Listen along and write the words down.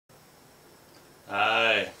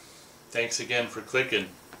Thanks again for clicking.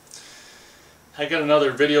 I got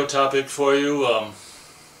another video topic for you.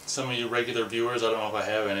 Some of you regular viewers, I don't know if I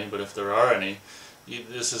have any, but if there are any,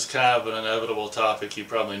 this is kind of an inevitable topic you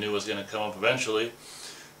probably knew was going to come up eventually.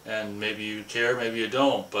 And maybe you care, maybe you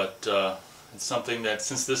don't, but it's something that,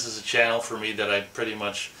 since this is a channel for me that I pretty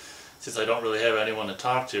much, since I don't really have anyone to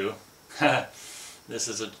talk to,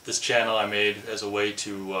 this channel I made as a way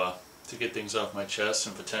to get things off my chest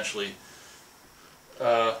and potentially,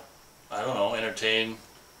 I don't know, entertain,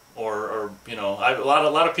 or you know, a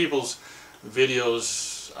lot of people's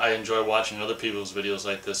videos, I enjoy watching other people's videos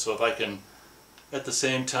like this. So if I can, at the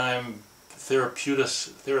same time,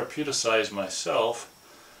 therapeuticize myself,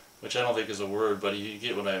 which I don't think is a word, but you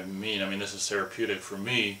get what I mean. I mean, this is therapeutic for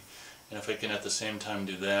me, and if I can at the same time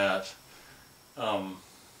do that,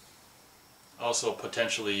 also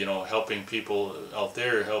potentially, you know, helping people out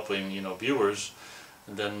there, helping, you know, viewers,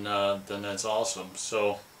 then that's awesome.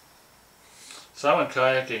 So I went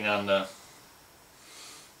kayaking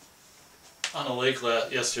on a lake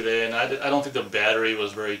yesterday, and I don't think the battery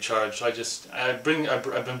was very charged. So I've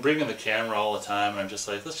been bringing the camera all the time, and I'm just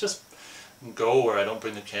like, let's just go where I don't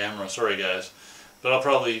bring the camera. Sorry guys, but I'll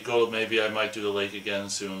probably go. Maybe I might do the lake again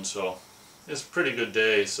soon. So it's a pretty good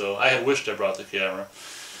day. So I had wished I brought the camera,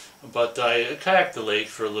 but I kayaked the lake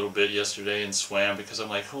for a little bit yesterday and swam, because I'm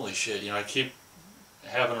like, holy shit, you know, I keep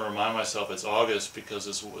having to remind myself it's August, because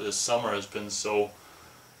this summer has been so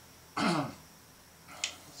I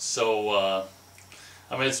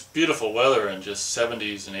mean, it's beautiful weather and just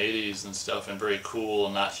 70s and 80s and stuff, and very cool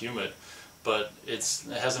and not humid, but it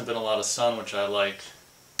hasn't been a lot of sun, which I like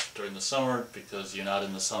during the summer, because you're not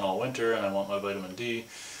in the sun all winter and I want my vitamin D.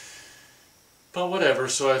 But whatever,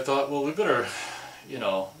 so I thought, well, we better, you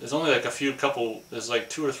know, there's only like there's like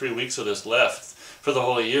 2 or 3 weeks of this left for the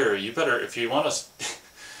whole year. You better, if you want to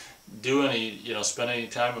do any, you know, spend any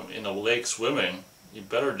time in the lake swimming, you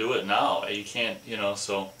better do it now. You can't, you know,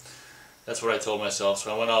 so that's what I told myself.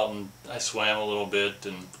 So I went out and I swam a little bit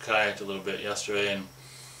and kayaked a little bit yesterday, and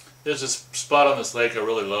there's this spot on this lake, I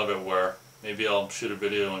really love it, where maybe I'll shoot a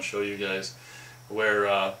video and show you guys,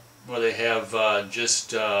 where they have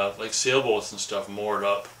just like sailboats and stuff moored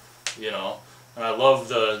up, you know, and I love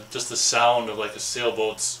just the sound of like a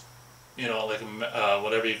sailboat's, you know, like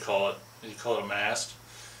whatever you call it a mast.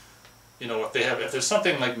 You know, if there's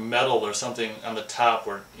something like metal or something on the top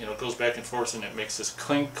where, you know, it goes back and forth and it makes this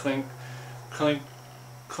clink, clink, clink,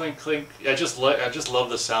 clink, clink. I just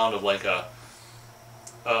love the sound of like a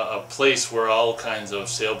place where all kinds of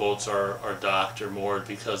sailboats are docked or moored,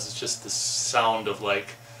 because it's just the sound of like,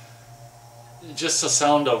 just a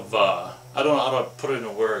sound of, I don't know how to put it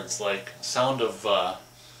into words, like sound of,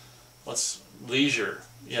 what's leisure,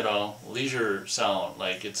 you know, leisure sound,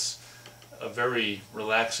 like it's a very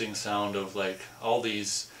relaxing sound of like all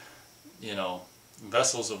these, you know,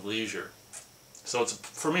 vessels of leisure. So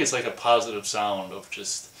for me, it's like a positive sound of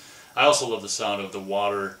just, I also love the sound of the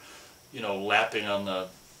water, you know, lapping on the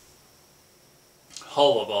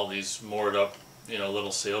hull of all these moored up, you know,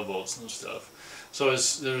 little sailboats and stuff. So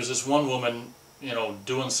there was this one woman, you know,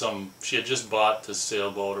 she had just bought this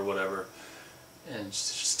sailboat or whatever, and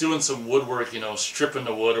she's doing some woodwork, you know, stripping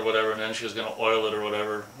the wood or whatever, and then she was going to oil it or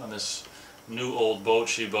whatever on this new old boat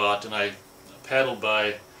she bought. And I paddled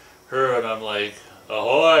by her and I'm like,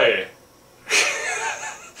 ahoy!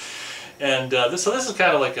 And so this is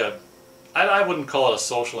kind of like I wouldn't call it a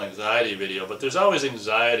social anxiety video, but there's always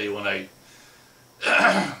anxiety when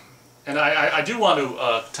and I do want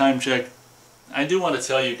to time check. I do want to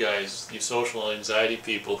tell you guys, you social anxiety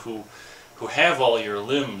people who have all your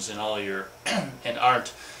limbs and all your and aren't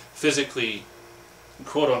physically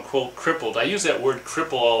quote-unquote crippled. I use that word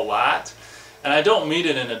cripple a lot, and I don't mean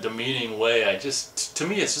it in a demeaning way. To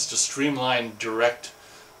me, it's just a streamlined, direct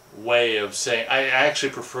way of saying. I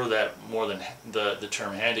actually prefer that more than the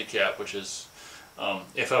term handicap, which is,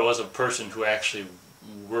 if I was a person who actually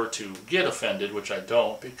were to get offended, which I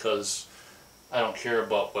don't, because I don't care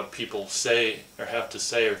about what people say or have to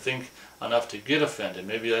say or think enough to get offended.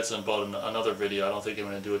 Maybe that's about another video. I don't think I'm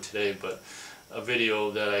going to do it today, but a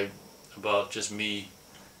video about just me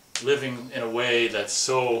living in a way that's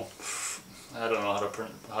so, I don't know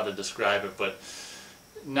how to describe it, but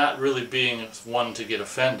not really being one to get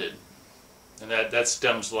offended. And that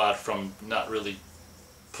stems a lot from not really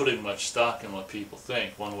putting much stock in what people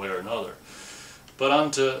think one way or another. But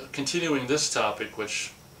on to continuing this topic,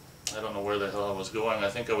 which I don't know where the hell I was going. I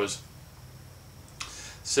think I was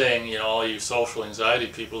saying, you know, all you social anxiety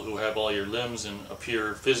people who have all your limbs and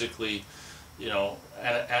appear physically, you know,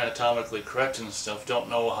 anatomically correct and stuff, don't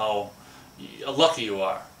know how lucky you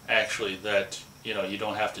are, actually, that, you know, you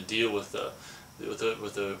don't have to deal with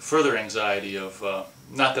with the further anxiety of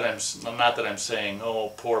not that I'm saying,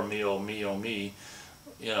 oh, poor me, oh me, oh me,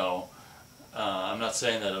 you know. I'm not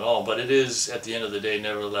saying that at all, but it is, at the end of the day,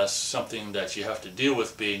 nevertheless something that you have to deal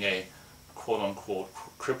with, being a quote-unquote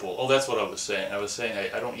cripple. Oh, that's what I was saying. I was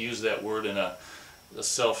saying I don't use that word in a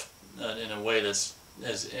in a way that's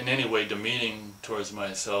in any way demeaning towards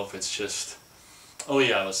myself. It's just, oh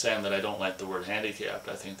yeah, I was saying that I don't like the word handicapped.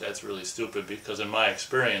 I think that's really stupid, because in my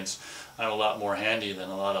experience, I'm a lot more handy than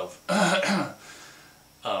a lot of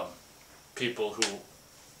people who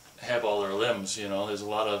have all their limbs. You know, there's a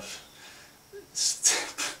lot of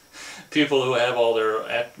people who have all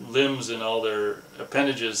their limbs and all their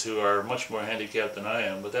appendages who are much more handicapped than I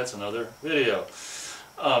am, but that's another video.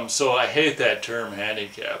 So I hate that term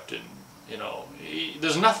handicapped, and you know,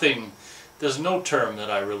 there's no term that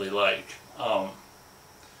I really like.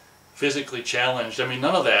 Physically challenged, I mean,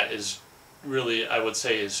 none of that is really, I would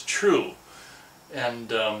say, is true.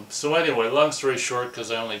 And so anyway, long story short,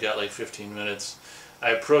 because I only got like 15 minutes,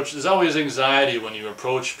 there's always anxiety when you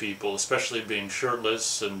approach people, especially being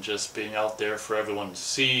shirtless and just being out there for everyone to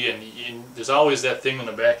see, and there's always that thing in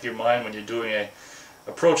the back of your mind when you're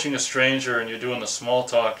approaching a stranger and you're doing the small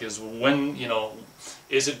talk, is when, you know,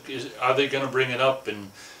 are they going to bring it up, and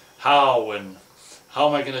how am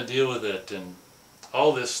I going to deal with it, and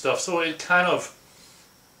all this stuff. So it kind of,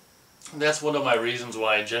 that's one of my reasons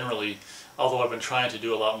why I generally, although I've been trying to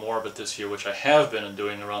do a lot more of it this year, which I have been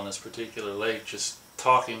doing around this particular lake, just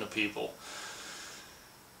talking to people.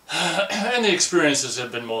 And the experiences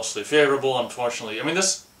have been mostly favorable, unfortunately. I mean,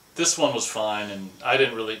 this one was fine, and I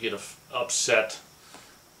didn't really get upset.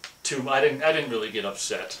 I didn't really get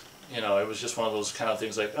upset. You know, it was just one of those kind of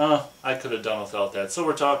things like, I could have done without that. So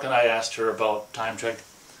we're talking, I asked her about time check.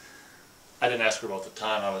 I didn't ask her about the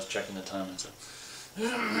time, I was checking the time, and so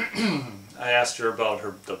I asked her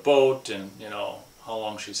about the boat, and you know, how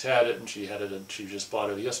long she's had it, and she just bought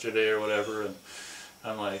it yesterday or whatever, and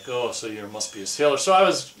I'm like, oh, so you must be a sailor. So I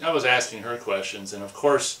was asking her questions, and of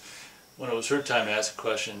course, when it was her time to ask a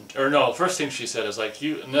question, or no, the first thing she said is like,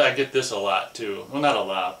 and I get this a lot too. Well, not a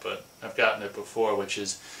lot, but I've gotten it before, which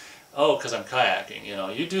is, oh, because I'm kayaking, you know,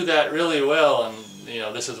 you do that really well, and you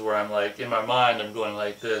know, this is where I'm like, in my mind, I'm going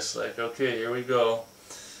like this, like, okay, here we go,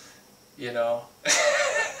 you know.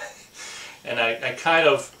 And I kind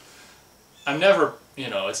of, I'm never, you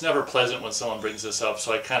know, it's never pleasant when someone brings this up,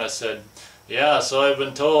 so I kind of said, yeah, so I've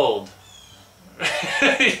been told.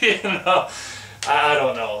 You know, I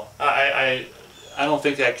don't know. I don't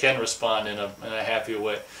think I can respond in a happy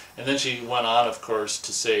way. And then she went on, of course,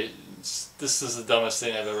 to say, this is the dumbest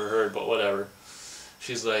thing I've ever heard, but whatever.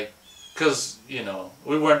 She's like, because, you know,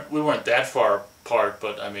 we weren't that far apart,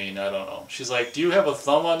 but I mean, I don't know. She's like, do you have a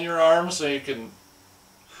thumb on your arm so you can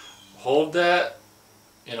hold that?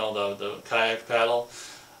 You know, the kayak paddle.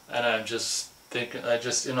 And I'm just thinking,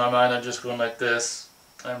 in my mind, I'm just going like this.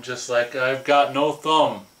 I'm just like, I've got no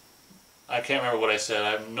thumb. I can't remember what I said.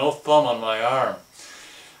 I have no thumb on my arm.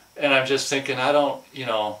 And I'm just thinking, I don't, you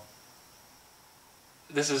know,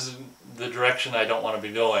 this is the direction I don't want to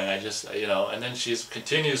be going. I just, you know, and then she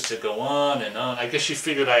continues to go on and on. I guess she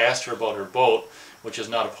figured I asked her about her boat, which is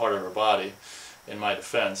not a part of her body, in my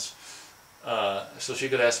defense. So she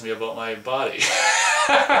could ask me about my body.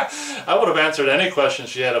 I would have answered any question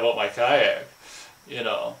she had about my kayak. You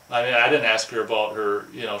know, I mean, I didn't ask her about her,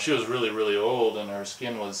 you know, she was really, really old and her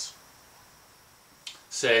skin was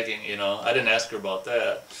sagging, you know. I didn't ask her about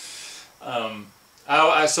that.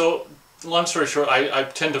 So, long story short, I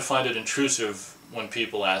tend to find it intrusive when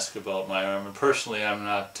people ask about my arm, and personally I'm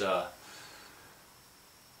not,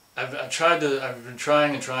 I've been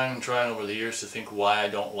trying over the years to think why I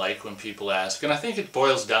don't like when people ask, and I think it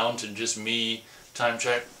boils down to just me, time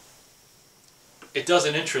check. It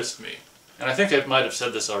doesn't interest me. And I think I might have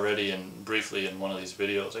said this already briefly in one of these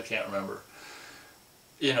videos, I can't remember.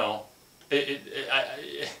 You know,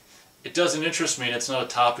 it doesn't interest me, and it's not a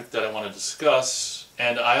topic that I want to discuss,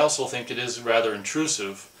 and I also think it is rather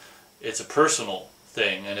intrusive. It's a personal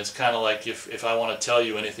thing, and it's kind of like if I want to tell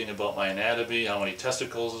you anything about my anatomy, how many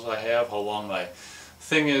testicles I have, how long my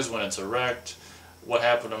thing is when it's erect, what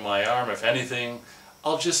happened to my arm, if anything,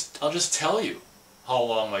 I'll just tell you how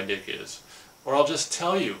long my dick is, or I'll just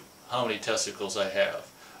tell you how many testicles I have,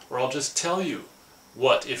 or I'll just tell you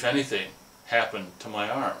what, if anything, happened to my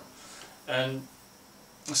arm. And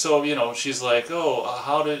so, you know, she's like, oh,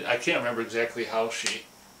 I can't remember exactly how she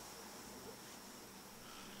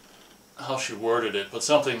worded it, but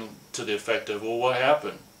something to the effect of, well, what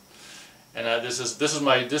happened? And this has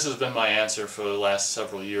been my answer for the last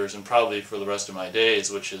several years, and probably for the rest of my days,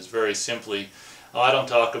 which is very simply, oh, I don't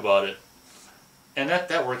talk about it. And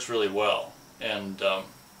that works really well. and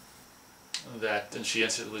and she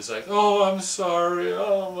instantly was like, "Oh, I'm sorry."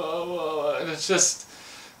 And it's just,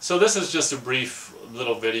 so this is just a brief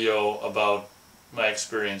little video about my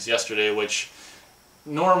experience yesterday, which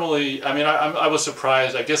normally, I mean, I was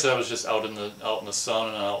surprised. I guess I was just out in the sun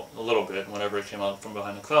and out a little bit whenever it came out from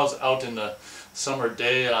behind the clouds, out in the summer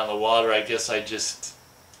day on the water. I guess I just,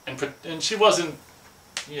 and she wasn't,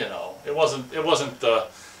 you know, it was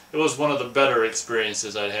one of the better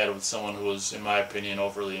experiences I'd had with someone who was, in my opinion,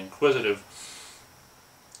 overly inquisitive.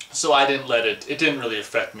 So I didn't let it didn't really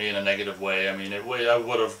affect me in a negative way. I mean, I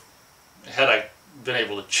would have, had I been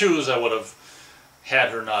able to choose, I would have had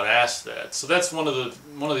her not ask that. So that's one of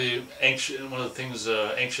the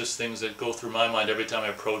anxious things that go through my mind every time I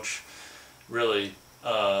approach, really,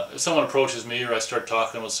 if someone approaches me or I start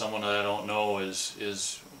talking with someone that I don't know,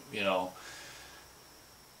 is you know,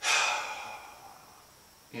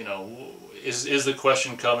 is the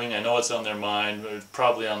question coming? I know it's on their mind, it's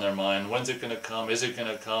probably on their mind. When's it going to come? Is it going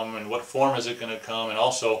to come? And what form is it going to come? And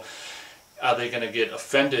also, are they going to get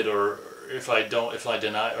offended, or if I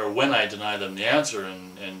deny, or when I deny them the answer?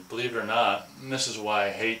 And believe it or not, and this is why I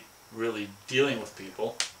hate really dealing with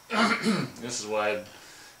people. This is why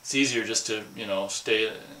it's easier just to, you know,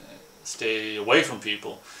 stay away from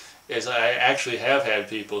people. Is I actually have had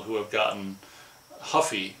people who have gotten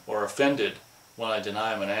huffy or offended when I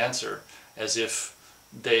deny them an answer, as if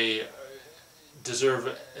they deserve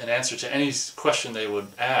an answer to any question they would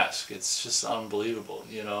ask. It's just unbelievable,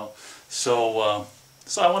 you know. So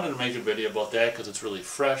so I wanted to make a video about that because it's really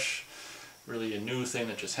fresh, really a new thing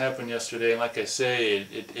that just happened yesterday. And like I say,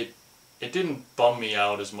 it didn't bum me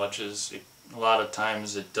out as much as a lot of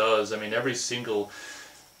times it does. I mean, every single,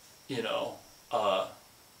 you know,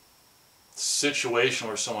 situation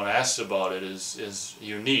where someone asks about it is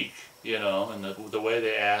unique, you know, and the way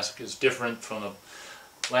they ask is different from the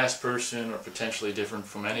last person, or potentially different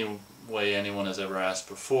from any way anyone has ever asked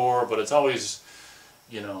before, but it's always,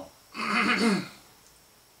 you know.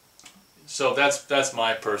 So that's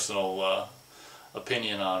my personal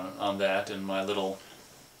opinion on that, and my little,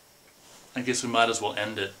 I guess we might as well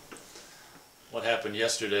end it, what happened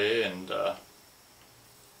yesterday. And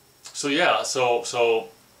so yeah, so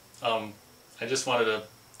I just wanted to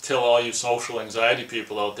tell all you social anxiety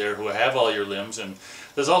people out there who have all your limbs, and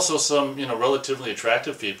there's also some, you know, relatively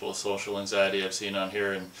attractive people with social anxiety I've seen on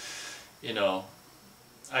here, and, you know,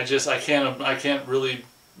 I can't really,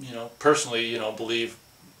 you know, personally, you know, believe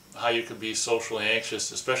how you could be socially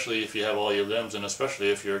anxious, especially if you have all your limbs, and especially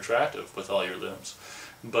if you're attractive with all your limbs.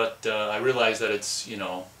 But I realize that it's, you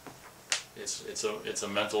know, it's a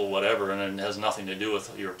mental whatever, and it has nothing to do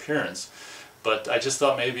with your appearance. But I just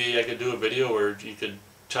thought maybe I could do a video where you could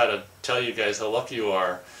try to tell you guys how lucky you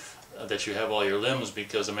are that you have all your limbs,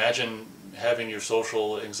 because imagine having your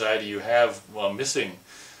social anxiety you have while missing,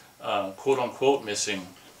 quote-unquote missing,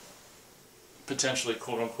 potentially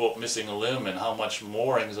quote-unquote missing a limb, and how much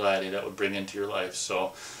more anxiety that would bring into your life.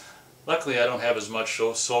 So luckily I don't have as much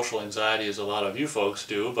social anxiety as a lot of you folks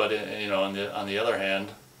do, but you know, on the other hand,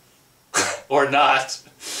 or not,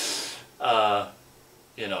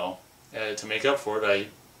 you know, to make up for it,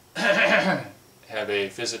 I have a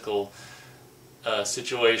physical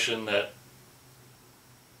situation that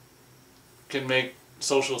can make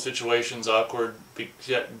social situations awkward,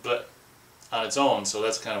 but on its own, so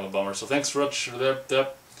that's kind of a bummer. So thanks very much for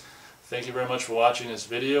that. Thank you very much for watching this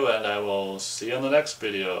video, and I will see you on the next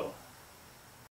video.